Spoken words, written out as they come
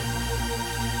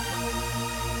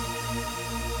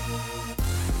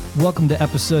Welcome to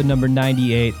episode number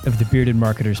 98 of the Bearded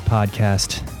Marketers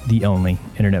Podcast, the only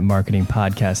internet marketing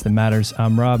podcast that matters.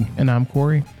 I'm Rob. And I'm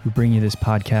Corey. We bring you this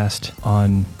podcast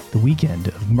on the weekend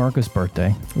of Marco's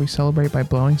birthday. We celebrate by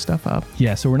blowing stuff up.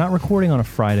 Yeah, so we're not recording on a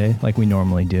Friday like we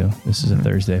normally do. This is a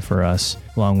Thursday for us.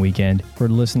 Long weekend. For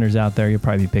the listeners out there, you'll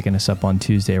probably be picking us up on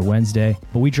Tuesday or Wednesday.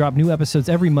 But we drop new episodes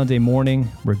every Monday morning,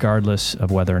 regardless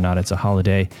of whether or not it's a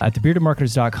holiday, at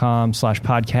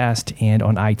thebeardedmarketers.com/podcast and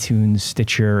on iTunes,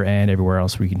 Stitcher, and everywhere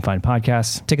else where you can find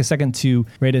podcasts. Take a second to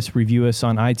rate us, review us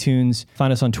on iTunes.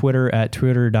 Find us on Twitter at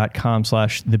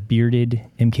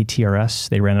twitter.com/thebeardedmktrs.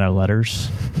 They ran out of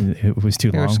letters. It was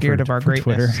too long. They were scared of our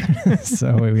greatness. Twitter.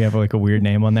 So we have like a weird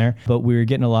name on there. But we're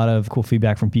getting a lot of cool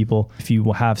feedback from people. If you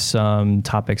will have some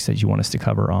topics that you want us to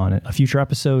cover on a future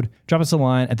episode, drop us a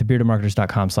line at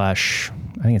thebeardedmarketers.com/ I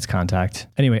think it's contact.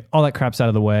 Anyway, all that crap's out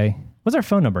of the way. What's our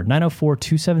phone number?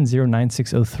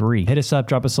 904-270-9603. Hit us up,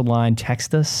 drop us a line,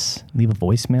 text us, leave a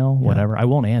voicemail, whatever. I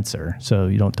won't answer, so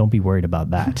you don't be worried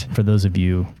about that. For those of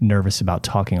you nervous about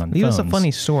talking on Leave phones. us a funny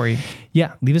story.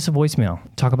 Yeah, leave us a voicemail.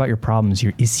 Talk about your problems,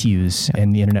 your issues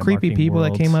in the internet Creepy marketing people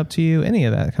world. that came up to you, any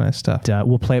of that kind of stuff.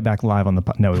 We'll play it back live on the...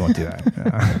 No, we won't do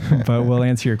that. But we'll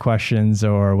answer your questions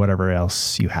or whatever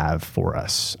else you have for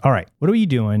us. All right, what are you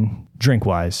doing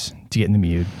drink-wise to get in the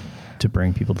mood to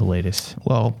bring people the latest?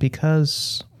 Well,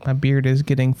 because my beard is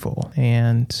getting full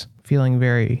and feeling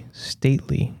very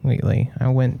stately lately, I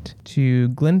went to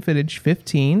Glenfiddich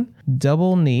 15,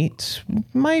 double neat.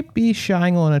 Might be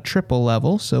shying on a triple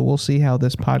level, so we'll see how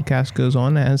this podcast goes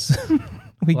on as...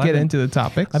 we get into the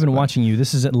topics. I've been watching you.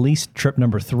 This is at least trip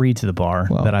number 3 to the bar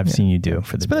that I've seen you do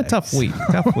for the day. It's been a tough week.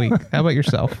 How about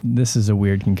yourself? This is a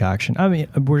weird concoction. I mean,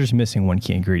 we're just missing one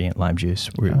key ingredient, lime juice.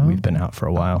 We've been out for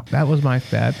a while. That was my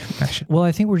bad. Well,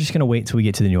 I think we're just going to wait till we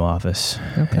get to the new office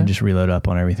and just reload up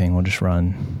on everything. We'll just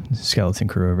run skeleton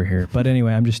crew over here. But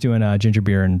anyway, I'm just doing ginger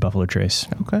beer and Buffalo Trace.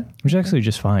 Okay. Which is actually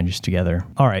just fine, just together.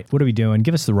 All right, what are we doing?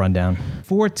 Give us the rundown.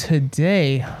 For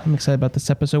today, I'm excited about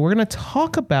this episode. We're going to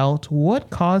talk about what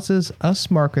causes us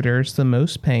marketers the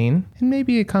most pain, and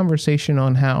maybe a conversation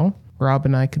on how Rob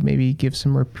and I could maybe give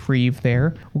some reprieve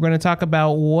there. We're going to talk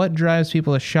about what drives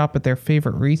people to shop at their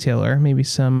favorite retailer, maybe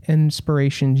some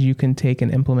inspirations you can take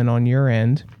and implement on your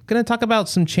end. Going to talk about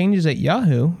some changes at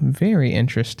Yahoo. Very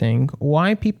interesting.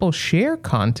 Why people share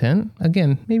content.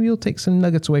 Again, maybe you'll take some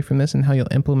nuggets away from this and how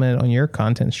you'll implement it on your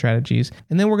content strategies.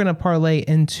 And then we're going to parlay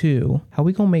into how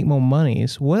we going to make more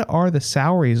monies. What are the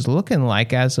salaries looking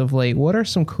like as of late? What are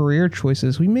some career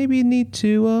choices we maybe need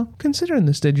to consider in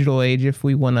this digital age if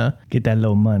we want to get that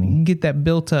little money, get that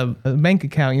built up bank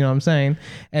account, you know what I'm saying?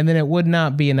 And then it would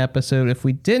not be an episode if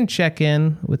we didn't check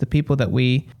in with the people that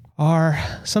we are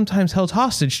sometimes held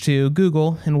hostage to,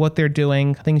 Google, and what they're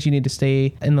doing, things you need to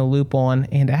stay in the loop on,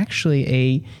 and actually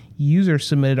a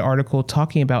user-submitted article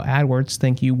talking about AdWords.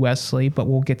 Thank you, Wesley, but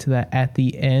we'll get to that at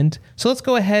the end. So let's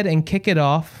go ahead and kick it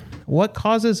off. What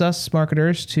causes us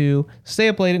marketers to stay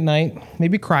up late at night,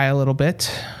 maybe cry a little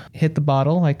bit, hit the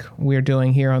bottle like we're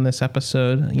doing here on this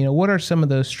episode? You know, what are some of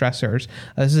those stressors?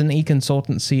 This is an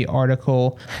e-consultancy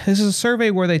article. This is a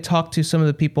survey where they talk to some of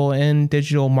the people in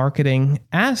digital marketing,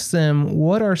 ask them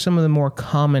what are some of the more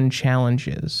common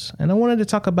challenges. And I wanted to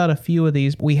talk about a few of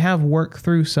these. We have worked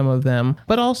through some of them,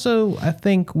 but also I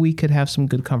think we could have some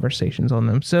good conversations on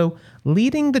them. So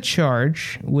leading the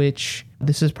charge, which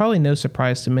this is probably no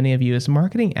surprise to many of you, is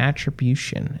marketing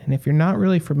attribution. And if you're not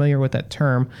really familiar with that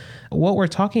term, what we're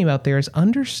talking about there is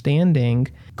understanding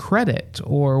credit,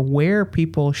 or where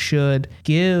people should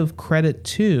give credit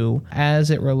to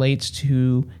as it relates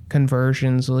to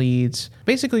conversions, leads,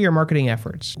 basically your marketing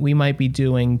efforts. We might be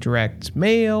doing direct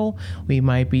mail, we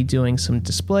might be doing some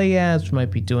display ads, we might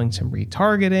be doing some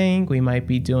retargeting, we might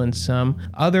be doing some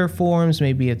other forms,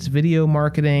 maybe it's video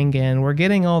marketing, and we're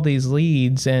getting all these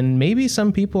leads, and maybe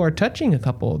some people are touching a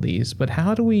couple of these, but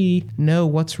how do we know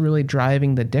what's really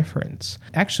driving the difference?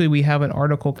 Actually, we have an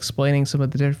article explaining some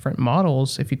of the different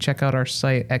models. If you check out our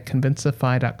site at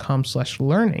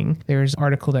convincify.com/learning, there's an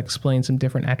article that explains some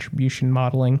different attribution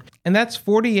modeling. And that's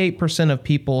 48% of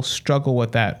people struggle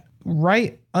with that.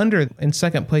 Right under in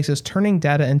second place is turning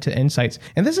data into insights.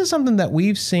 And this is something that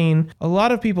we've seen a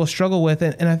lot of people struggle with.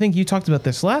 And I think you talked about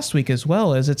this last week as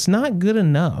well, is it's not good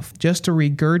enough just to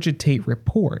regurgitate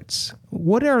reports.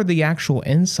 What are the actual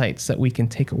insights that we can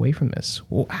take away from this?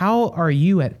 Well, how are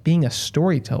you at being a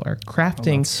storyteller,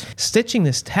 crafting, stitching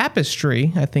this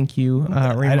tapestry? I think you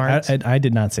remarked. I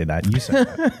did not say that. You said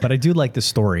that. But I do like the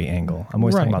story angle. I'm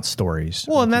always talking about stories.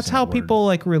 Well, and that's how people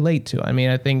like relate to. I mean,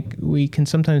 I think we can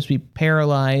sometimes be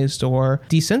paralyzed normalized or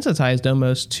desensitized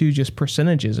almost to just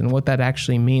percentages and what that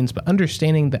actually means, but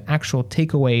understanding the actual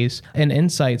takeaways and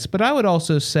insights. But I would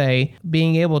also say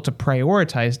being able to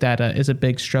prioritize data is a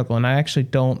big struggle. And I actually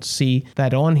don't see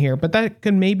that on here, but that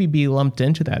could maybe be lumped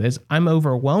into that. Is I'm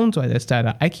overwhelmed by this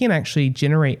data. I can't actually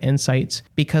generate insights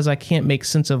because I can't make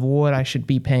sense of what I should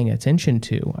be paying attention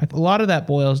to. A lot of that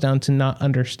boils down to not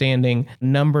understanding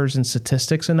numbers and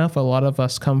statistics enough. A lot of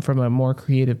us come from a more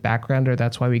creative background, or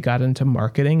that's why we got into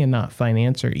marketing and not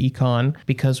finance or econ,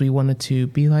 because we wanted to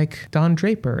be like Don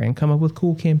Draper and come up with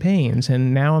cool campaigns.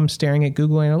 And now I'm staring at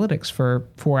Google Analytics for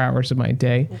 4 hours of my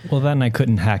day. Well, then I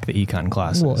couldn't hack the econ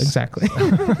classes. Well, exactly.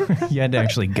 You had to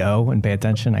actually go and pay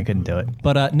attention. I couldn't do it.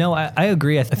 But no, I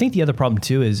agree. I think the other problem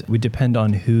too is we depend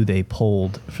on who they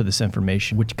polled for this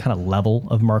information, which kind of level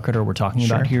of marketer we're talking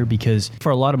about here, because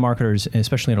for a lot of marketers,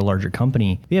 especially in a larger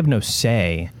company, they have no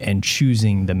say in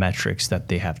choosing the metrics that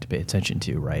they have to pay attention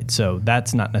to, right? So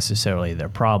that's not necessarily their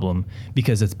problem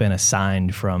because it's been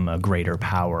assigned from a greater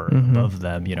power above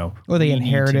them, Or they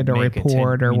inherited a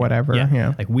report or whatever.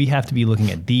 Yeah. Like we have to be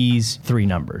looking at these 3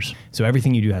 numbers. So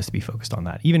everything you do has to be focused on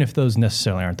that, even if those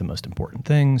necessarily aren't the most important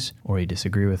things, or you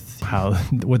disagree with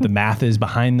what the math is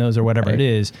behind those or whatever it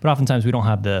is. But oftentimes we don't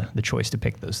have the choice to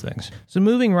pick those things. So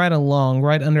moving right along,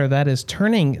 right under that is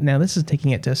now this is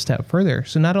taking it to a step further.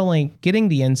 So not only getting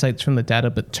the insights from the data,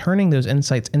 but turning those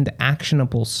insights into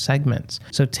actionable segments.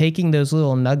 So taking those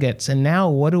little nuggets and now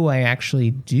what do I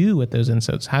actually do with those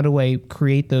insights? How do I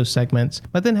create those segments?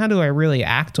 But then how do I really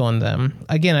act on them?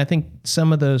 Again, I think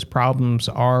some of those problems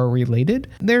are related.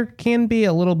 There can be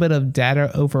a little bit of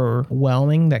data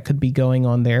overwhelming that could be going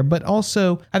on there, but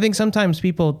also I think sometimes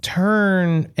people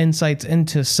turn insights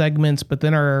into segments, but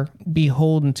then are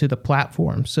beholden to the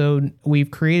platform. So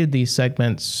we've created these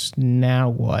segments, now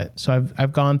what? So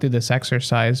I've gone through this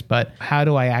exercise, but how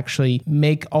do I actually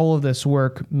make all of this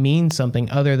work mean something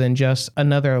other than just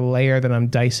another layer that I'm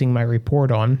dicing my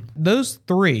report on? Those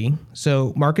 3,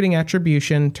 so marketing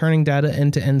attribution, turning data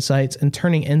into insights, and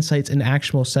turning insights into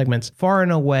actionable segments, far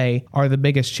and away are the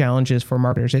biggest challenges for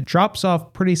marketers. It drops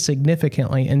off pretty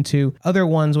significantly into other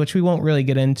ones, which we won't really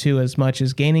get into as much,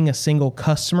 as gaining a single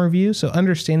customer view. So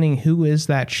understanding who is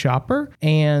that shopper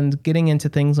and getting into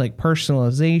things like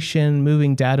personalization,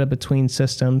 moving data between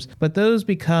systems. But those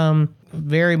become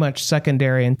very much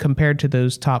secondary and compared to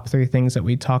those top 3 things that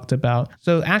we talked about.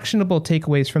 So actionable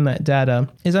takeaways from that data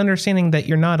is understanding that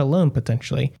you're not alone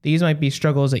potentially. These might be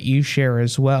struggles that you share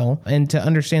as well, and to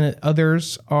understand that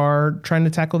others are trying to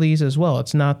tackle these as well.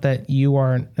 It's not that you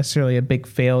aren't necessarily a big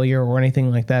failure or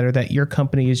anything like that, or that your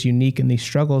company is unique in these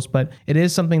struggles, but it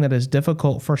is something that is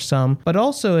difficult for some. But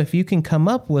also if you can come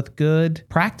up with good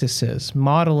practices,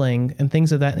 modeling, and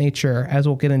things of that nature, as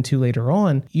we'll get into later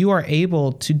on, you are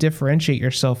able to differentiate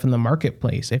yourself in the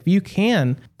marketplace. If you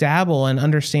can dabble in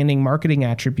understanding marketing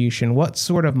attribution, what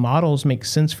sort of models make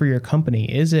sense for your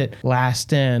company? Is it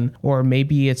last in, or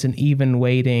maybe it's an even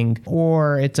weighting,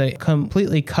 or it's a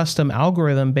completely custom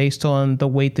algorithm based on the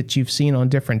weight that you've seen on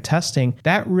different testing?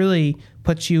 That really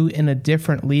puts you in a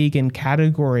different league and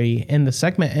category in the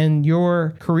segment, and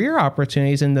your career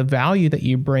opportunities and the value that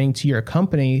you bring to your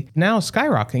company now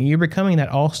skyrocketing. You're becoming that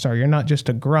all-star. You're not just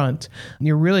a grunt.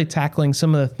 You're really tackling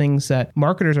some of the things that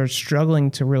marketers are struggling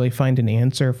to really find an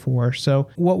answer for. So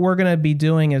what we're going to be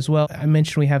doing as well, I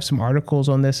mentioned we have some articles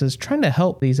on this, is trying to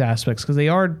help these aspects because they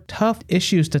are tough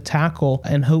issues to tackle,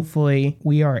 and hopefully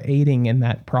we are aiding in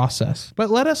that process. But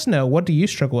let us know, what do you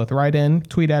struggle with? Write in,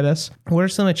 tweet at us. What are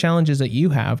some of the challenges that you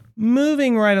have?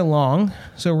 Moving right along.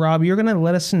 So Rob, you're going to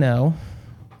let us know,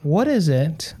 what is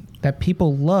it that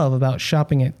people love about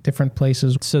shopping at different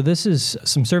places? So this is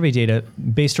some survey data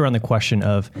based around the question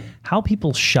of how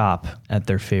people shop at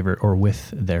their favorite or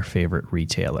with their favorite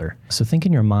retailer. So think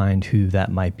in your mind who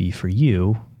that might be for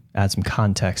you. Add some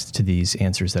context to these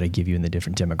answers that I give you in the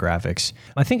different demographics.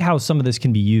 I think how some of this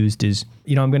can be used is,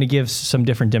 I'm going to give some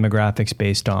different demographics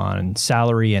based on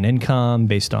salary and income,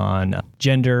 based on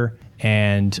gender,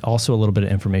 and also a little bit of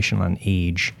information on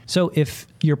age. So if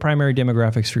your primary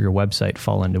demographics for your website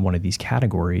fall into one of these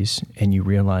categories and you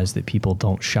realize that people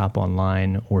don't shop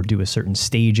online or do a certain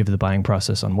stage of the buying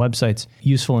process on websites,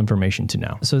 useful information to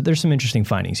know. So there's some interesting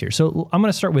findings here. So I'm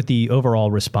going to start with the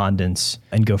overall respondents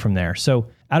and go from there. So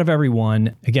out of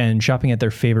everyone, again, shopping at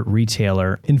their favorite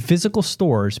retailer, in physical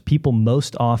stores, people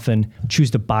most often choose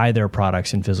to buy their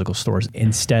products in physical stores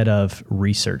instead of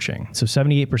researching. So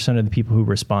 78% of the people who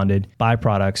responded buy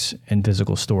products in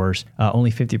physical stores.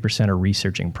 Only 50% are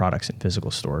researching products in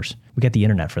physical stores. We got the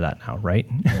internet for that now, right?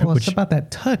 Well, it's about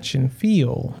that touch and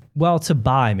feel. Well, to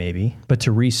buy maybe, but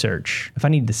to research. If I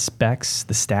need the specs,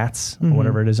 the stats, or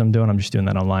whatever it is I'm doing, I'm just doing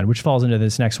that online, which falls into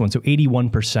this next one. So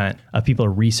 81% of people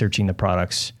are researching the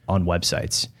products on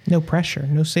websites. No pressure,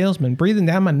 no salesman breathing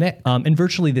down my neck. And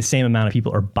virtually the same amount of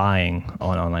people are buying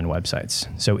on online websites.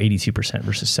 So 82%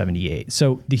 versus 78.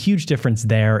 So the huge difference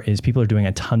there is people are doing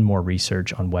a ton more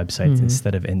research on websites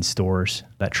instead of in stores.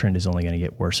 That trend is only going to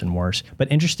get worse and worse.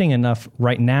 But interesting enough,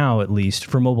 right now, at least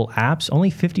for mobile apps, only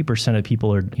 50% of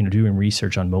people are doing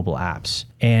research on mobile apps.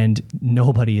 And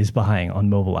nobody is buying on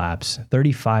mobile apps.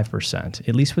 35%,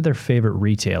 at least with their favorite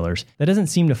retailers. That doesn't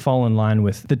seem to fall in line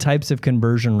with the types of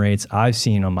conversion rates I've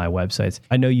seen on my websites.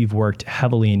 I know you've worked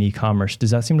heavily in e-commerce.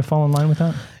 Does that seem to fall in line with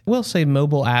that? I will say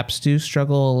mobile apps do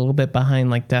struggle a little bit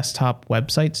behind like desktop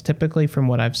websites, typically from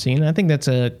what I've seen. I think that's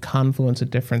a confluence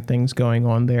of different things going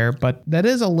on there, but that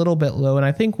is a little bit low. And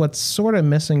I think what's sort of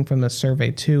missing from the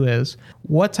survey too is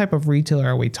what type of retailer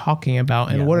are we talking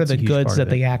about and what are the goods that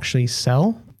they actually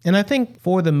sell? And I think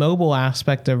for the mobile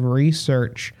aspect of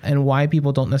research and why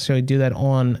people don't necessarily do that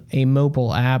on a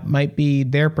mobile app might be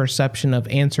their perception of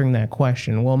answering that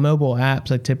question. Well, mobile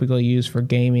apps I typically use for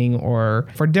gaming or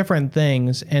for different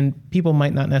things, and people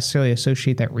might not necessarily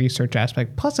associate that research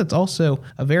aspect. Plus, it's also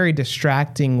a very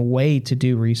distracting way to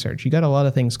do research. You got a lot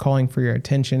of things calling for your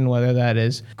attention, whether that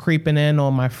is creeping in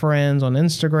on my friends on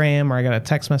Instagram or I got a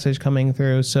text message coming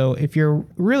through. So if you're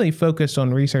really focused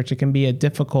on research, it can be a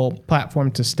difficult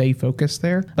platform to stay focused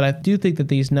there. But I do think that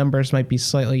these numbers might be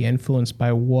slightly influenced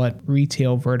by what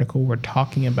retail vertical we're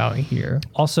talking about here.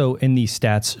 Also in these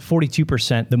stats,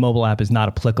 42% the mobile app is not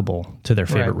applicable to their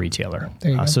favorite retailer.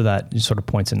 So that sort of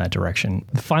points in that direction.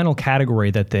 The final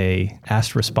category that they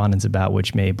asked respondents about,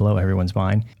 which may blow everyone's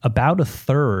mind, about a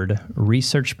third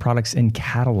research products in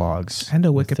catalogs. I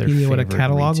know Wikipedia what a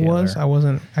catalog was.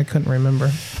 I couldn't remember.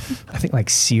 I think like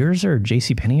Sears or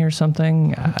JCPenney or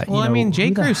something. Well, I mean,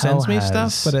 J. Crew sends me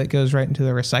stuff, but it goes right into the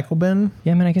recycle bin.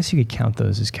 Yeah, I mean, I guess you could count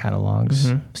those as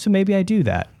catalogs. So maybe I do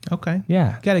that. Okay.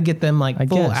 Yeah. Got to get them like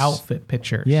full outfit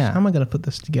pictures. Yeah. How am I going to put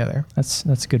this together? That's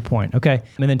a good point. Okay.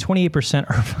 And then 28%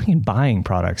 are fucking buying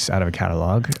products out of a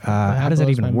catalog. How does that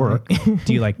even work?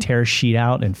 Do you like tear a sheet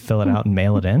out and fill it out and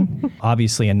mail it in?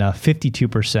 Obviously enough.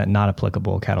 52% not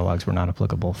applicable. Catalogs were not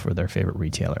applicable for their favorite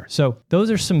retailer. So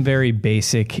those are some very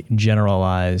basic,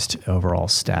 generalized overall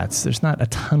stats. There's not a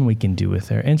ton we can do with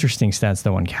there. Interesting stats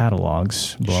though on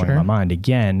catalogs, blowing my mind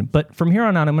again. But from here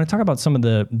on out, I'm going to talk about some of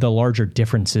the larger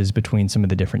differences between some of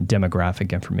the different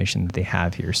demographic information that they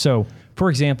have here. So, for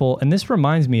example, and this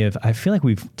reminds me of, I feel like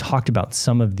we've talked about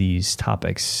some of these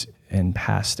topics in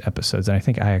past episodes, and I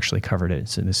think I actually covered it,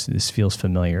 so this feels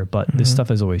familiar, but this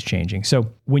stuff is always changing. So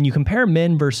when you compare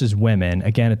men versus women,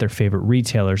 again, at their favorite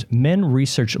retailers, men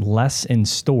research less in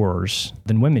stores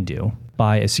than women do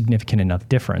by a significant enough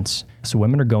difference. So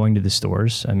women are going to the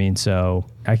stores. I mean, so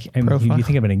you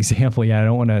think of an example. Yeah, I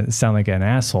don't want to sound like an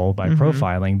asshole by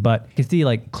profiling, but you can see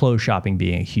like clothes shopping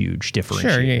being a huge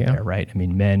differentiator there, right? I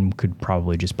mean, men could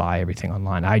probably just buy everything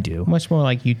online. I do. Much more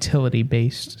like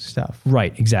utility-based stuff.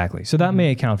 Right, exactly. So that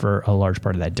may account for a large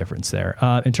part of that difference there.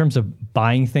 In terms of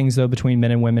buying things, though, between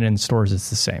men and women in stores, it's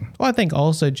the same. Well, I think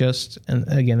also just, and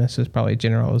again, this is probably a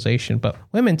generalization, but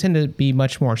women tend to be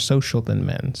much more social than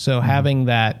men. So having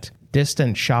that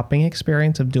distant shopping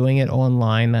experience of doing it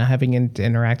online, having to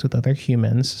interact with other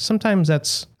humans. Sometimes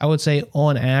that's, I would say,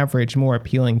 on average, more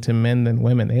appealing to men than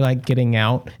women. They like getting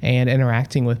out and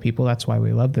interacting with people. That's why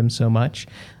we love them so much.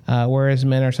 Whereas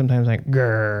men are sometimes like,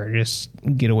 grr, just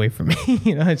get away from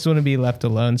me. I just want to be left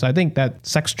alone. So I think that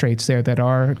sex traits there that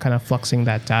are kind of fluxing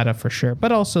that data for sure.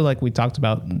 But also, like we talked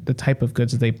about, the type of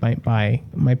goods that they might buy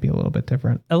might be a little bit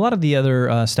different. A lot of the other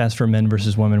stats for men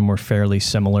versus women were fairly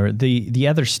similar. The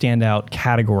other standout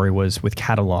category was with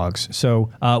catalogs.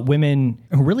 So women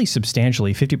really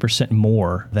substantially, 50%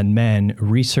 more than men,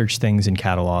 research things in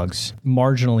catalogs.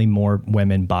 Marginally more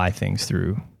women buy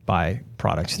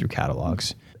products through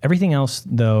catalogs. Everything else,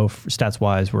 though,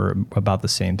 stats-wise, were about the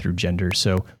same through gender.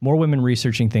 So more women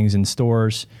researching things in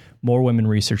stores, more women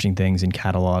researching things in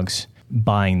catalogs.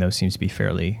 Buying, though, seems to be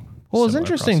fairly Well, it's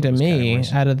interesting to me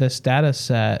out of this data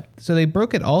set. So they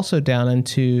broke it also down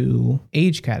into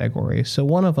age categories. So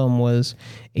one of them was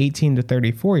 18 to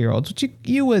 34-year-olds, which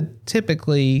you would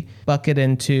typically bucket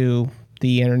into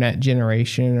the internet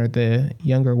generation or the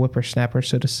younger whippersnapper,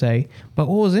 so to say. But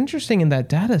what was interesting in that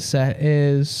data set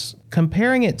is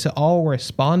comparing it to all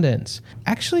respondents,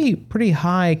 actually pretty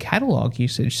high catalog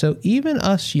usage. So even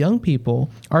us young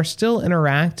people are still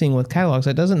interacting with catalogs.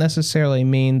 That doesn't necessarily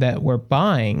mean that we're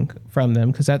buying from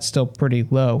them, because that's still pretty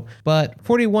low. But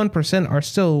 41% are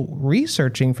still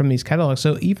researching from these catalogs.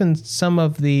 So even some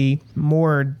of the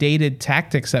more dated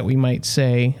tactics that we might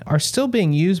say are still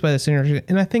being used by this industry.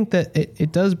 And I think that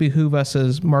it does behoove us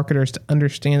as marketers to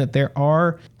understand that there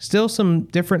are still some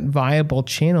different viable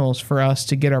channels for us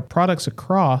to get our products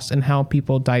across and how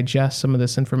people digest some of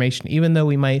this information, even though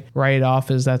we might write it off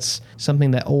as that's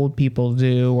something that old people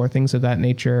do or things of that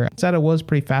nature. That it was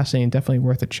pretty fascinating, definitely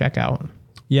worth a check out.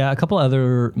 Yeah, a couple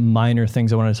other minor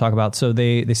things I wanted to talk about. So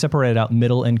they separated out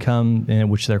middle income, in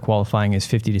which they're qualifying as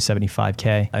 50 to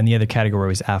 75K, and the other category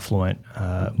was affluent,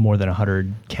 more than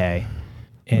 100K.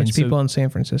 Which people in San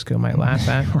Francisco might laugh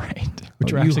at. Right.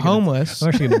 Which are you homeless? I'm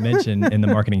actually going to mention in the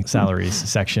marketing salaries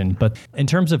section. But in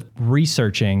terms of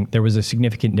researching, there was a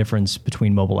significant difference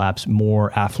between mobile apps,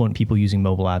 more affluent people using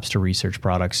mobile apps to research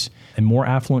products, and more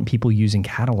affluent people using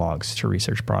catalogs to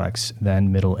research products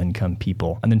than middle income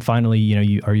people. And then finally,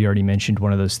 you already mentioned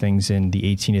one of those things in the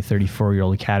 18 to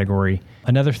 34-year-old category.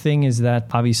 Another thing is that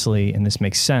obviously, and this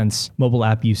makes sense, mobile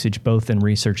app usage both in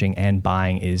researching and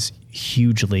buying is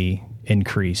hugely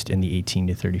increased in the 18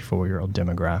 to 34-year-old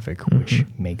demographic, which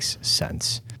makes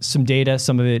sense. Some data,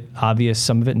 some of it obvious,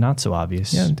 some of it not so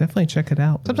obvious. Yeah, definitely check it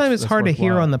out. Sometimes it's hard to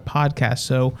hear on the podcast,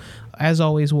 so as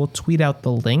always, we'll tweet out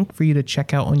the link for you to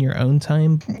check out on your own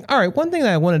time. All right, one thing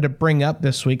that I wanted to bring up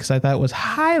this week, because I thought it was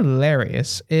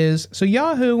hilarious, is so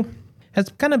Yahoo has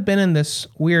kind of been in this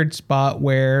weird spot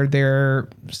where they're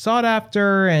sought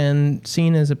after and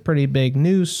seen as a pretty big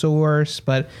news source,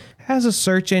 but as a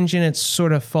search engine, it's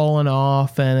sort of fallen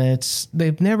off, and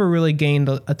they've never really gained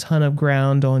a ton of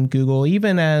ground on Google,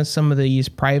 even as some of these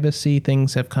privacy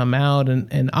things have come out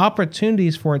and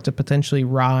opportunities for it to potentially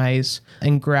rise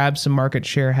and grab some market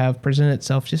share have presented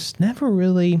itself, just never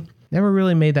really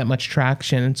made that much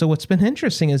traction. And so what's been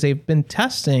interesting is they've been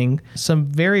testing some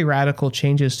very radical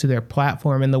changes to their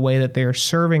platform in the way that they are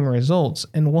serving results.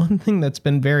 And one thing that's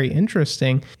been very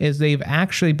interesting is they've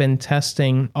actually been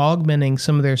testing augmenting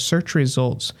some of their search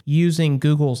results using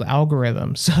Google's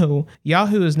algorithm. So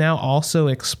Yahoo is now also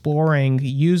exploring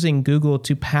using Google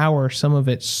to power some of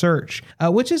its search,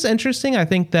 which is interesting. I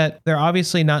think that they're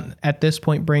obviously not at this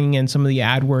point bringing in some of the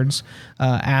AdWords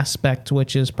aspect,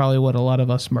 which is probably what a lot of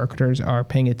us marketers are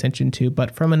paying attention to.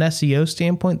 But from an SEO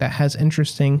standpoint, that has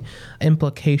interesting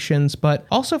implications. But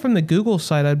also from the Google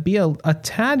side, I'd be a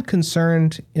tad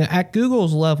concerned at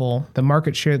Google's level, the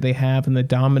market share they have and the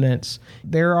dominance.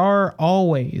 There are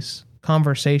always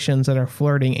conversations that are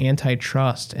flirting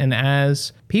antitrust. And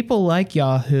as people like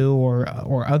Yahoo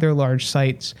or other large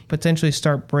sites potentially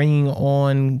start bringing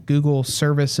on Google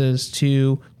services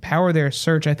to power their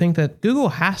search, I think that Google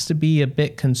has to be a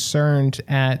bit concerned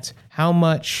at how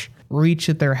much reach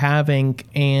that they're having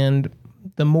and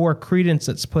the more credence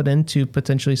that's put into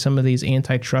potentially some of these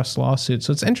antitrust lawsuits.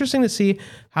 So it's interesting to see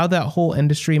how that whole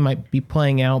industry might be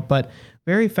playing out, but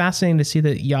very fascinating to see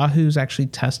that Yahoo's actually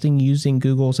testing using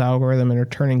Google's algorithm and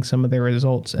returning some of their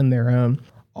results in their own.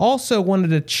 Also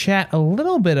wanted to chat a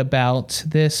little bit about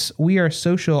this We Are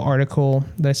Social article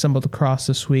that I stumbled across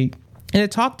this week. And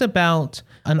it talked about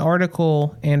an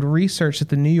article and research that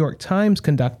the New York Times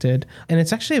conducted. And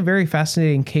it's actually a very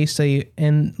fascinating case study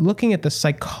in looking at the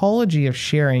psychology of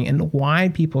sharing and why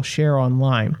people share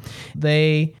online.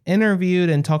 They interviewed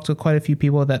and talked to quite a few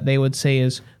people that they would say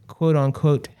is quote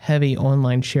unquote heavy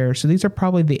online shares. So these are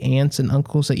probably the aunts and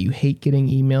uncles that you hate getting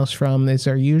emails from. These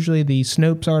are usually the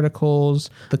Snopes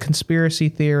articles, the conspiracy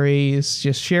theories,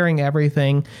 just sharing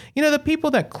everything. The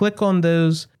people that click on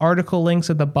those article links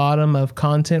at the bottom of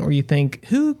content where you think,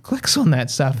 who clicks on that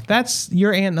stuff? That's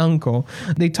your aunt and uncle.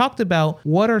 They talked about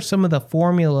what are some of the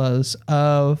formulas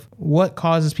of what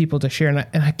causes people to share.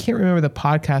 And I can't remember the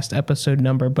podcast episode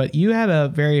number, but you had a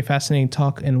very fascinating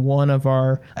talk in one of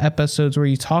our episodes where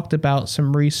you talked about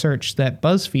some research that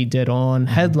BuzzFeed did on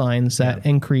headlines that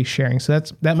increase sharing. So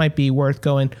that might be worth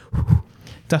going,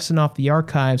 dusting off the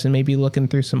archives and maybe looking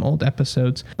through some old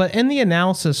episodes. But in the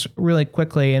analysis really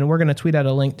quickly, and we're going to tweet out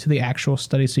a link to the actual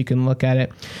study so you can look at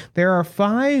it, there are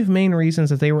 5 main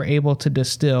reasons that they were able to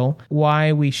distill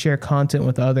why we share content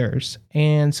with others.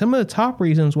 And some of the top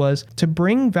reasons was to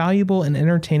bring valuable and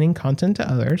entertaining content to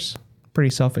others, pretty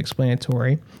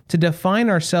self-explanatory. To define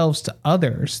ourselves to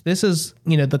others, this is,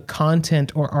 the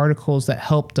content or articles that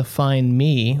help define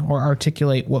me or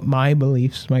articulate what my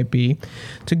beliefs might be.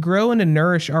 To grow and to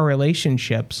nourish our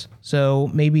relationships. So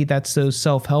maybe that's those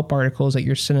self-help articles that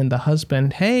you're sending the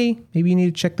husband. Hey, maybe you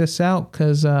need to check this out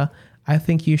because I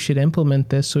think you should implement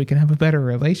this so we can have a better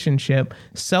relationship.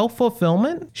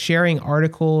 Self-fulfillment, sharing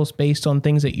articles based on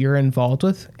things that you're involved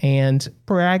with and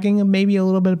bragging maybe a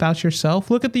little bit about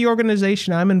yourself. Look at the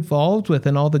organization I'm involved with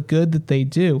and all the good that they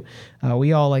do.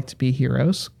 We all like to be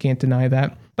heroes. Can't deny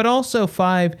that. But also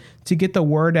 5, to get the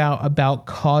word out about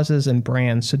causes and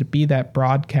brands. So to be that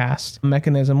broadcast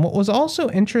mechanism. What was also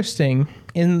interesting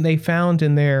they found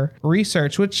in their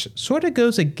research, which sort of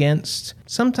goes against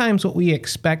sometimes what we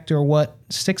expect or what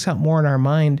sticks out more in our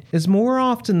mind, is more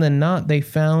often than not, they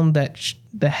found that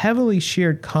the heavily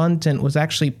shared content was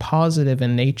actually positive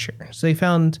in nature. So they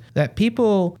found that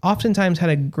people oftentimes had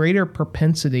a greater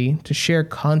propensity to share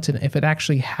content if it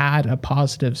actually had a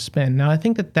positive spin. Now, I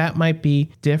think that might be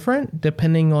different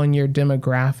depending on your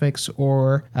demographics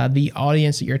or the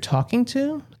audience that you're talking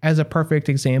to. As a perfect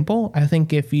example, I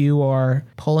think if you are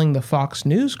pulling the Fox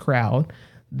News crowd,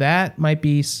 that might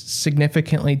be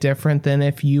significantly different than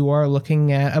if you are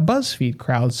looking at a BuzzFeed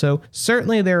crowd. So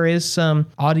certainly there is some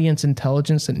audience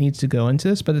intelligence that needs to go into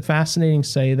this, but it's fascinating to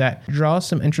say that draws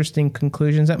some interesting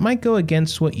conclusions that might go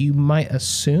against what you might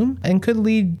assume and could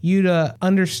lead you to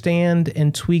understand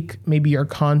and tweak maybe your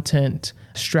content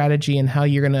strategy and how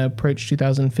you're going to approach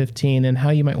 2015 and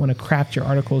how you might want to craft your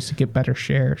articles to get better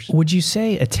shares. Would you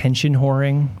say attention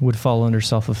whoring would fall under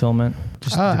self-fulfillment?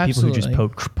 Just the people who just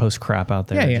post crap out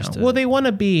there. Yeah. Well, they want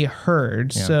to be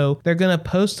heard, so they're going to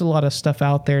post a lot of stuff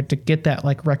out there to get that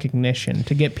recognition,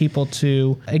 to get people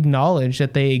to acknowledge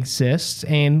that they exist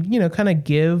and, kind of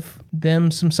give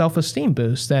them some self-esteem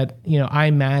boost that,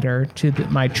 I matter to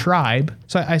my tribe.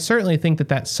 So I certainly think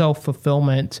that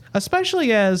self-fulfillment,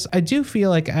 especially as I do feel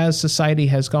like as society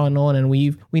has gone on and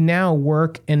we now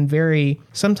work in very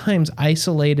sometimes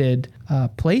isolated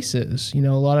places. A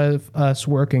lot of us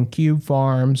work in cube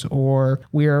farms or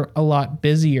we're a lot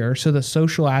busier. So the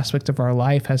social aspect of our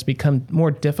life has become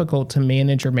more difficult to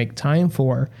manage or make time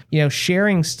for.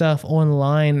 Sharing stuff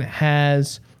online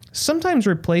has sometimes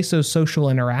replace those social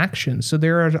interactions. So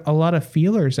there are a lot of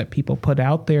feelers that people put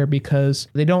out there because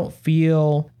they don't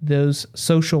feel those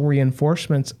social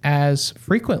reinforcements as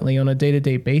frequently on a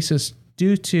day-to-day basis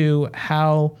due to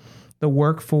how the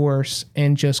workforce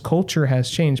and just culture has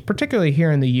changed, particularly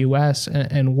here in the US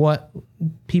and what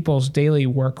people's daily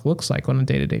work looks like on a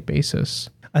day-to-day basis.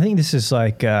 I think this is I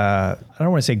don't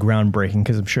want to say groundbreaking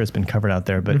because I'm sure it's been covered out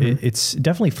there, but it's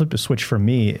definitely flipped a switch for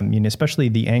me. I mean, especially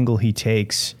the angle he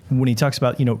takes when he talks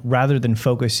about, rather than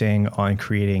focusing on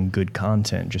creating good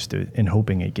content and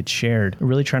hoping it gets shared,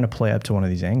 really trying to play up to one of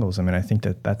these angles. I mean, I think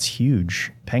that's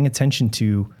huge. Paying attention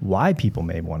to why people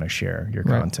may want to share your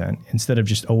content instead of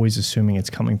just always assuming it's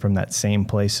coming from that same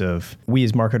place of we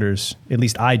as marketers, at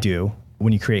least I do.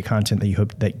 When you create content that you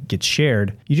hope that gets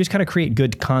shared, you just kind of create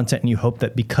good content and you hope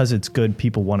that because it's good,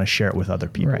 people want to share it with other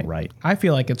people, right? I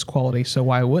feel like it's quality, so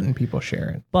why wouldn't people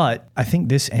share it? But I think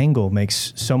this angle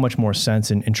makes so much more sense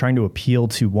in trying to appeal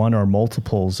to one or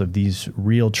multiples of these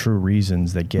real, true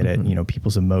reasons that get at,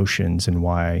 people's emotions and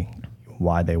why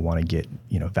they want to get,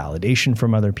 validation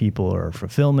from other people or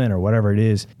fulfillment or whatever it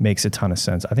is, makes a ton of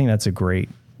sense. I think that's a great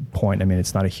point. I mean,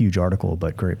 it's not a huge article,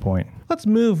 but great point. Let's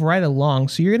move right along.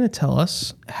 So you're going to tell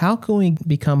us, how can we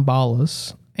become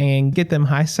ballas and get them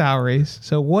high salaries?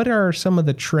 So what are some of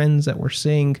the trends that we're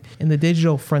seeing in the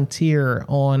digital frontier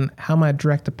on how my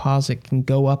direct deposit can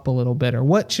go up a little bit? Or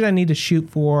what should I need to shoot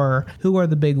for? Who are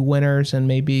the big winners? And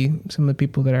maybe some of the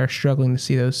people that are struggling to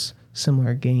see those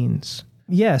similar gains.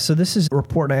 Yeah, so this is a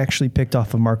report I actually picked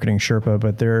off of Marketing Sherpa,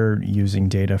 but they're using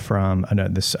data from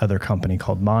this other company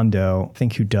called Mondo, I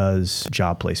think, who does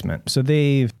job placement. So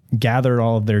they've gathered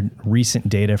all of their recent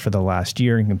data for the last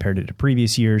year and compared it to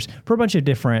previous years for a bunch of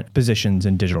different positions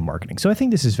in digital marketing. So I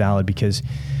think this is valid because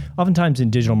oftentimes in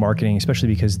digital marketing, especially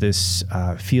because this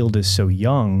field is so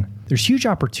young, there's huge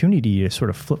opportunity to sort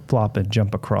of flip-flop and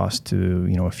jump across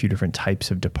to, a few different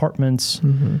types of departments,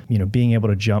 being able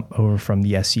to jump over from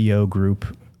the SEO group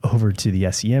over to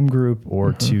the SEM group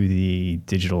or to the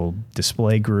digital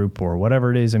display group or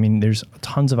whatever it is. I mean, there's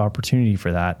tons of opportunity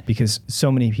for that because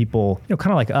so many people,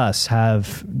 kind of like us,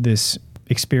 have this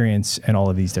experience in all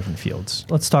of these different fields.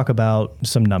 Let's talk about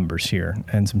some numbers here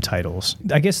and some titles.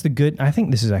 I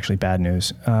think this is actually bad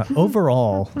news.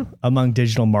 Overall, among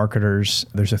digital marketers,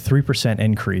 there's a 3%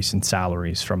 increase in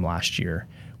salaries from last year,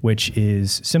 which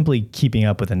is simply keeping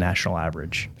up with the national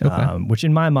average, Okay. which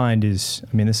in my mind is,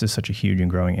 I mean, this is such a huge and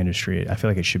growing industry. I feel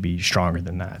like it should be stronger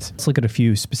than that. Let's look at a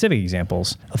few specific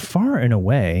examples. Far and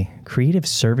away, creative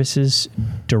services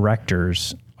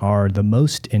directors are the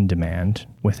most in demand,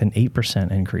 with an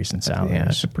 8% increase in salaries. Yeah,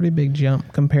 it's a pretty big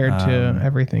jump compared to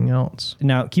everything else.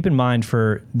 Now, keep in mind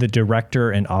for the director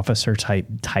and officer type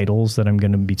titles that I'm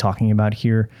going to be talking about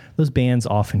here, those bands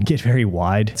often get very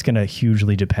wide. It's going to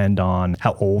hugely depend on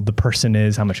how old the person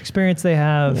is, how much experience they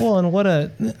have. Well,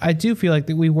 and I do feel like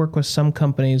that we work with some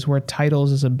companies where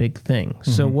titles is a big thing.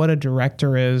 So what a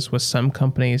director is with some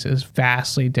companies is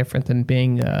vastly different than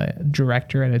being a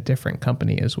director at a different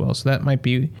company as well. So that might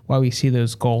be why we see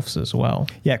those gulfs as well.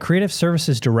 Yeah, creative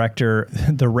services director,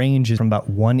 the range is from about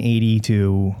 180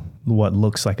 to what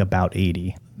looks like about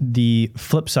 80. The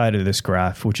flip side of this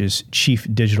graph, which is chief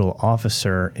digital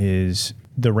officer, is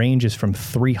the range is from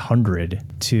 300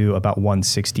 to about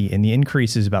 160, and the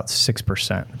increase is about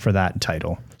 6% for that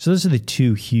title. So those are the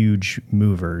two huge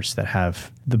movers that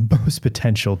have the most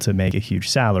potential to make a huge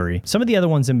salary. Some of the other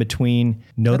ones in between,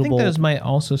 notable. I think those might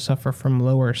also suffer from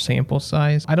lower sample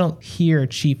size. I don't hear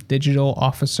chief digital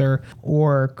officer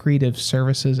or creative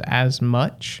services as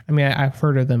much. I mean, I've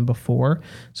heard of them before.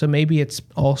 So maybe it's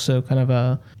also kind of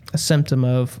a symptom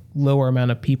of lower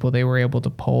amount of people they were able to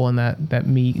poll, and that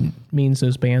means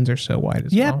those bands are so wide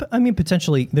as well. Yeah, I mean,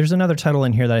 potentially. There's another title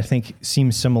in here that I think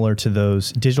seems similar to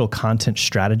those. Digital content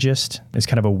strategist is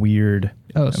kind of a weird.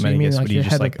 Oh, so you mean like you're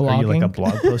head of blogging? Are you like a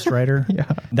blog post writer? Yeah.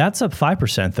 That's up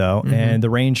 5% though. And the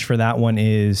range for that one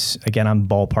is, again, I'm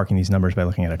ballparking these numbers by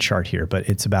looking at a chart here, but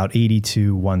it's about 80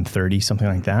 to 130, something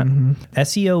like that.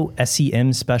 SEO,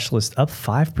 SEM specialist up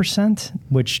 5%,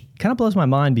 which kind of blows my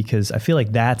mind because I feel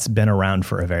like that's been around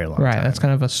for a very long time. Right. That's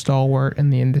kind of a stalwart in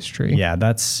the industry. Yeah,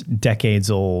 that's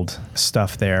decades old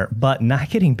stuff there, but not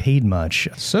getting paid much.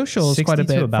 Social is quite a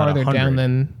bit farther 100. down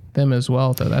than them as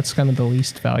well, though. That's kind of the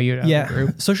least valued out of the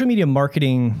group. Social media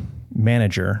marketing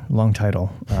manager, long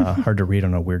title, hard to read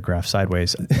on a weird graph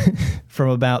sideways, from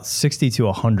about 60 to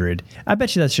 100. I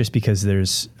bet you that's just because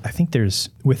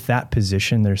with that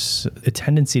position, there's a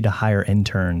tendency to hire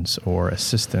interns or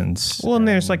assistants. Well, and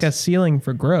there's like a ceiling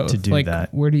for growth. To do like,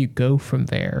 that. where do you go from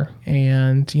there?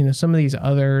 And, some of these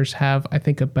others have, I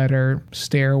think, a better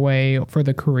stairway for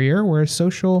the career, whereas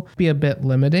social be a bit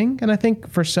limiting. And I think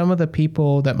for some of the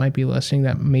people that might be listening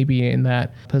that may be in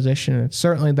that position, it's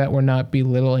certainly that we're not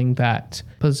belittling that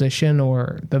position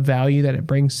or the value that it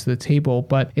brings to the table,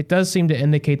 but it does seem to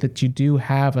indicate that you do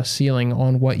have a ceiling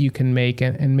on what you can make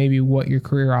and maybe what your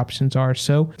career options are.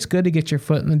 So it's good to get your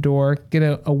foot in the door, get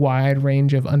a wide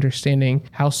range of understanding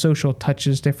how social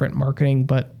touches different marketing,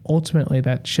 but ultimately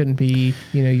that shouldn't be,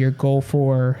 your goal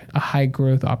for a high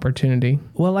growth opportunity.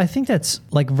 Well, I think that's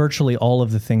like virtually all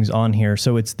of the things on here.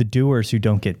 So it's the doers who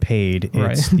don't get paid.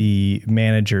 It's the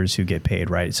managers who get paid,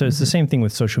 right? So it's the same thing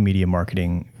with social media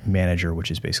marketing manager,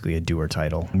 which is basically a doer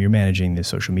title. You're managing the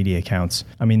social media accounts.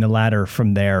 I mean, the ladder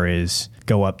from there is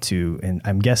go up to, and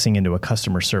I'm guessing into a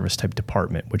customer service type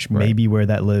department, which may be where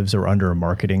that lives, or under a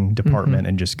marketing department,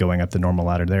 and just going up the normal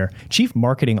ladder there. Chief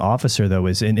marketing officer, though,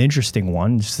 is an interesting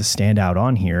one, just to stand out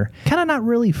on here. Kind of not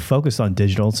really focused on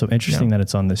digital, so interesting that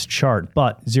it's on this chart,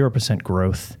 but 0%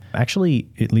 growth. Actually,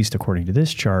 at least according to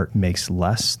this chart, makes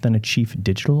less than a chief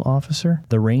digital officer.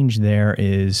 The range there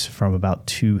is from about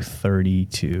 230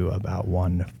 to about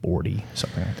 140,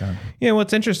 something like that. Yeah,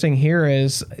 what's interesting here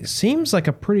is it seems like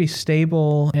a pretty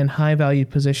stable and high valued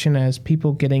position as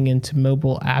people getting into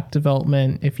mobile app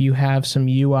development, if you have some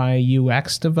UI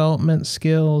UX development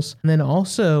skills. And then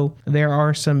also there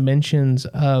are some mentions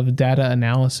of data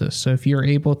analysis. So if you're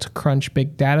able to crunch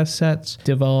big data sets,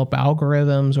 develop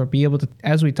algorithms, or be able to,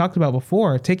 as we talked about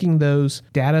before, taking those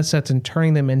data sets and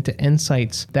turning them into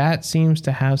insights, that seems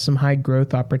to have some high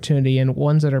growth opportunity and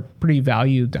ones that are pretty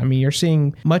valued. I mean, you're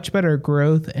seeing much better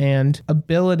growth and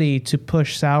ability to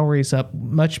push salaries up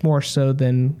much more so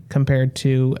than compared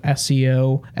to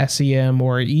SEO, SEM,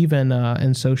 or even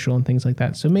in social and things like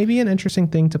that. So maybe an interesting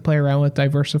thing to play around with,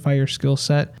 diversify your skill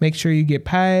set, make sure you get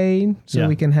paid so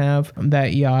we can have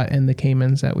that yacht and the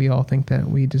Caymans that we all think that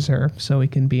we deserve so we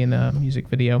can be in a music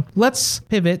video. Let's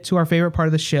pivot to our favorite part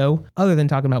of the show, other than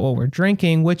talking about what we're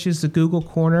drinking, which is the Google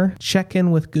Corner. Check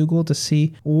in with Google to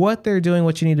see what they're doing,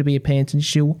 what you need to be paying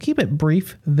attention to. We'll keep it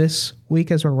brief this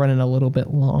week as we're running a little bit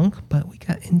long, but we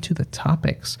got into the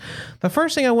topics. The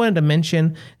first thing I wanted to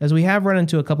mention is we have run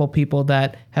into a couple people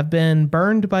that have been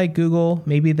burned by Google.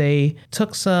 Maybe they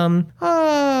took some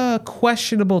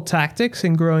questionable tactics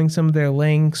in growing some of their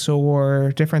links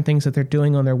or different things that they're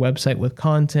doing on their website with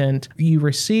content. You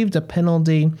received a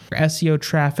penalty. SEO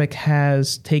traffic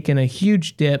has taken a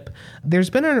huge dip. There's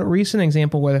been a recent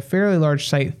example where a fairly large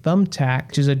site, Thumbtack,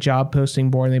 which is a job posting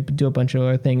board, and they do a bunch of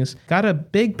other things, got a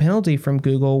big penalty from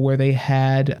Google where they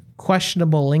had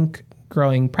questionable link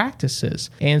growing practices.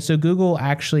 And so Google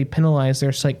actually penalized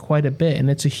their site quite a bit, and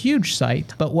it's a huge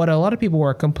site. But what a lot of people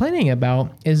were complaining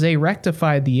about is they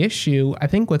rectified the issue, I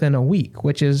think, within a week,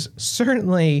 which is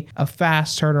certainly a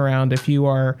fast turnaround if you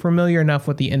are familiar enough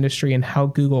with the industry and how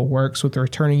Google works with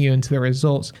returning you into the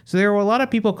results. So there were a lot of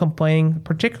people complaining,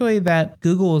 particularly that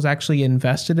Google is actually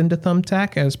invested into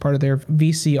Thumbtack as part of their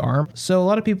VC arm. So a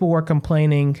lot of people were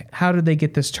complaining, how did they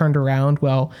get this turned around?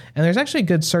 Well, and there's actually a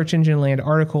good Search Engine Land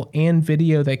article and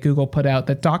video that Google put out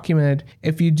that documented,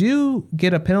 if you do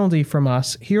get a penalty from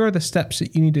us, here are the steps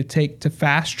that you need to take to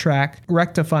fast track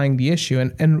rectifying the issue.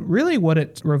 And really what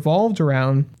it revolved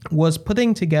around was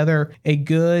putting together a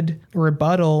good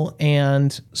rebuttal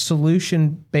and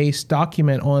solution-based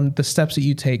document on the steps that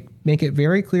you take. Make it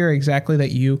very clear exactly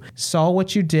that you saw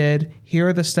what you did. Here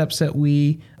are the steps that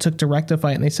we took to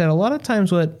rectify it. And they said a lot of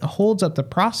times what holds up the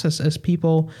process is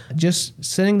people just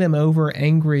sending them over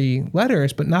angry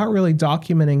letters, but not really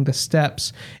documenting the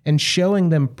steps and showing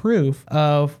them proof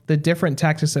of the different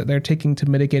tactics that they're taking to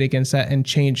mitigate against that and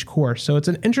change course. So it's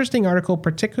an interesting article,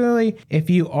 particularly if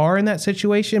you are in that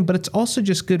situation, but it's also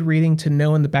just good reading to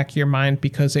know in the back of your mind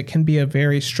because it can be a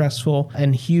very stressful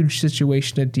and huge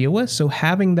situation to deal with. So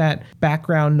having that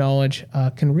background knowledge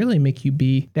can really make you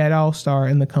be that all-star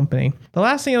in the company. The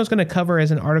last thing I was going to cover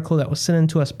is an article that was sent in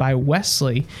to us by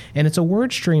Wesley, and it's a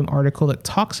WordStream article that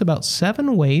talks about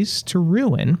 7 ways to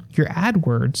ruin your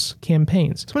AdWords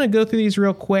campaigns. So I'm going to go through these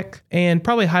real quick and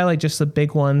probably highlight just the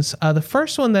big ones. The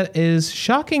first one that is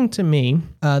shocking to me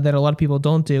that a lot of people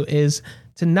don't do is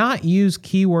to not use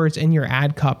keywords in your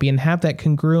ad copy and have that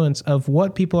congruence of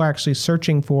what people are actually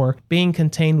searching for being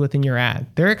contained within your ad.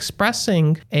 They're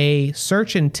expressing a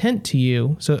search intent to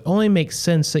you, so it only makes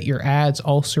sense that your ads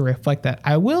also reflect that.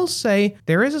 I will say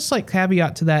there is a slight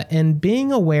caveat to that, and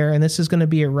being aware, and this is going to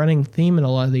be a running theme in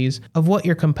a lot of these, of what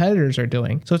your competitors are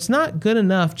doing. So it's not good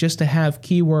enough just to have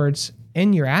keywords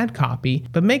in your ad copy,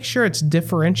 but make sure it's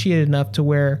differentiated enough to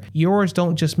where yours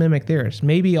don't just mimic theirs.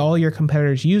 Maybe all your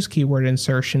competitors use keyword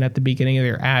insertion at the beginning of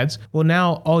their ads. Well,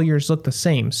 now all yours look the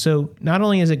same. So not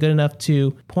only is it good enough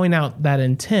to point out that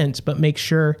intent, but make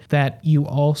sure that you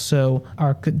also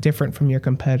are different from your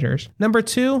competitors. Number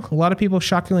 2, a lot of people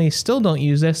shockingly still don't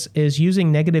use this, is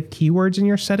using negative keywords in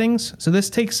your settings. So this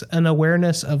takes an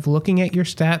awareness of looking at your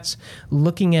stats,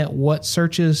 looking at what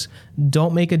searches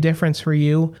don't make a difference for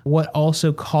you, what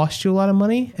also cost you a lot of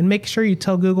money, and make sure you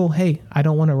tell Google, hey, I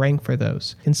don't want to rank for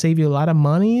those. It can save you a lot of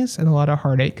monies and a lot of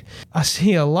heartache. I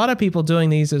see a lot of people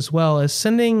doing these as well as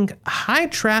sending high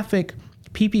traffic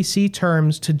PPC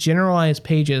terms to generalized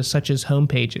pages such as home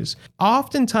pages.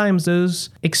 Oftentimes those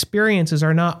experiences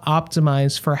are not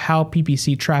optimized for how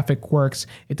PPC traffic works.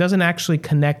 It doesn't actually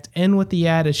connect in with the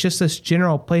ad. It's just this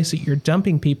general place that you're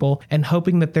dumping people and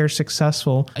hoping that they're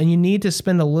successful. And you need to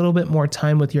spend a little bit more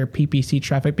time with your PPC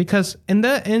traffic because in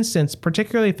that instance,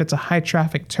 particularly if it's a high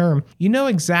traffic term, you know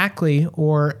exactly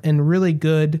or in really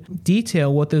good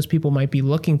detail what those people might be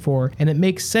looking for. And it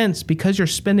makes sense because you're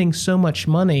spending so much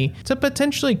money to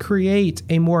potentially create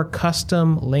a more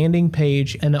custom landing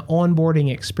page and an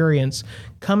onboarding experience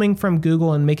coming from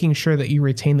Google and making sure that you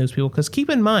retain those people. Because keep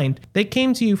in mind, they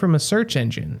came to you from a search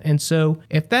engine. And so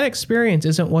if that experience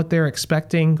isn't what they're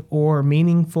expecting or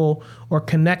meaningful or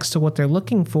connects to what they're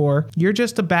looking for, you're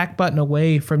just a back button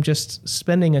away from just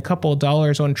spending a couple of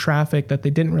dollars on traffic that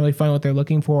they didn't really find what they're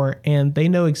looking for. And they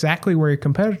know exactly where your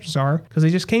competitors are because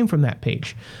they just came from that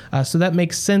page. So that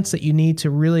makes sense that you need to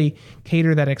really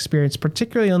cater that experience,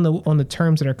 particularly on the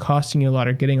terms that are costing you a lot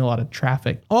or getting a lot of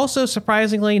traffic. Also,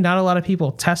 surprisingly, not a lot of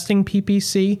people testing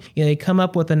PPC. They come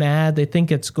up with an ad, they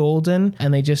think it's golden,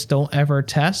 and they just don't ever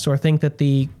test or think that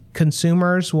the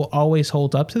consumers will always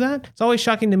hold up to that. It's always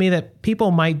shocking to me that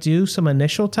people might do some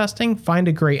initial testing, find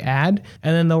a great ad,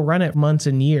 and then they'll run it months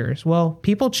and years. Well,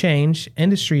 people change,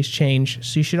 industries change,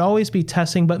 so you should always be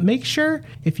testing, but make sure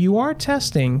if you are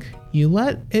testing, you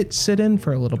let it sit in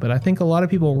for a little bit. I think a lot of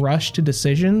people rush to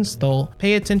decisions. They'll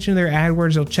pay attention to their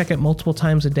AdWords, they'll check it multiple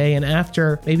times a day, and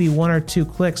after maybe 1 or 2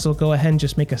 clicks, they'll go ahead and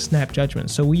just make a snap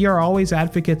judgment. So we are always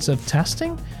advocates of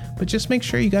testing, but just make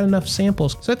sure you got enough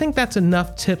samples. So I think that's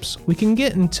enough tips. We can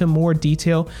get into more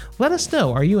detail. Let us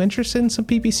know. Are you interested interested in some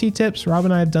PPC tips. Rob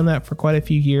and I have done that for quite a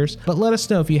few years. But let us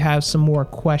know if you have some more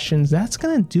questions. That's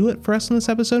going to do it for us in this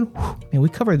episode. And we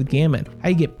covered the gamut. How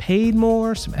you get paid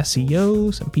more, some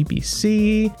SEO, some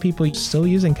PPC, people still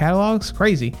using catalogs.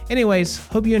 Crazy. Anyways,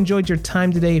 hope you enjoyed your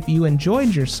time today. If you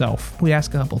enjoyed yourself, we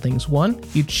ask a couple things. One,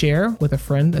 you'd share with a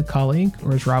friend, a colleague,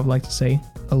 or as Rob likes to say,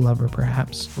 a lover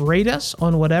perhaps. Rate us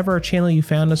on whatever channel you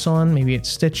found us on. Maybe it's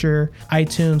Stitcher,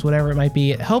 iTunes, whatever it might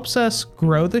be. It helps us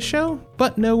grow the show,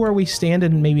 but know where we stand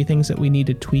and maybe things that we need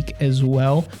to tweak as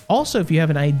well. Also, if you have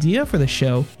an idea for the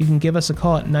show, you can give us a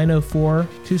call at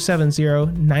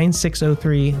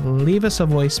 904-270-9603. Leave us a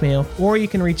voicemail, or you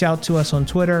can reach out to us on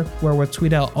Twitter, where we'll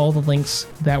tweet out all the links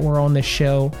that were on this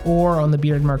show, or on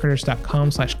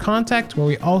thebeardedmarketers.com/contact, where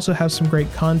we also have some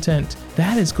great content.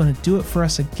 That is going to do it for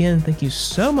us again. Thank you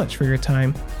so much for your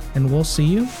time, and we'll see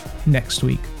you next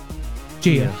week.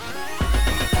 Gia.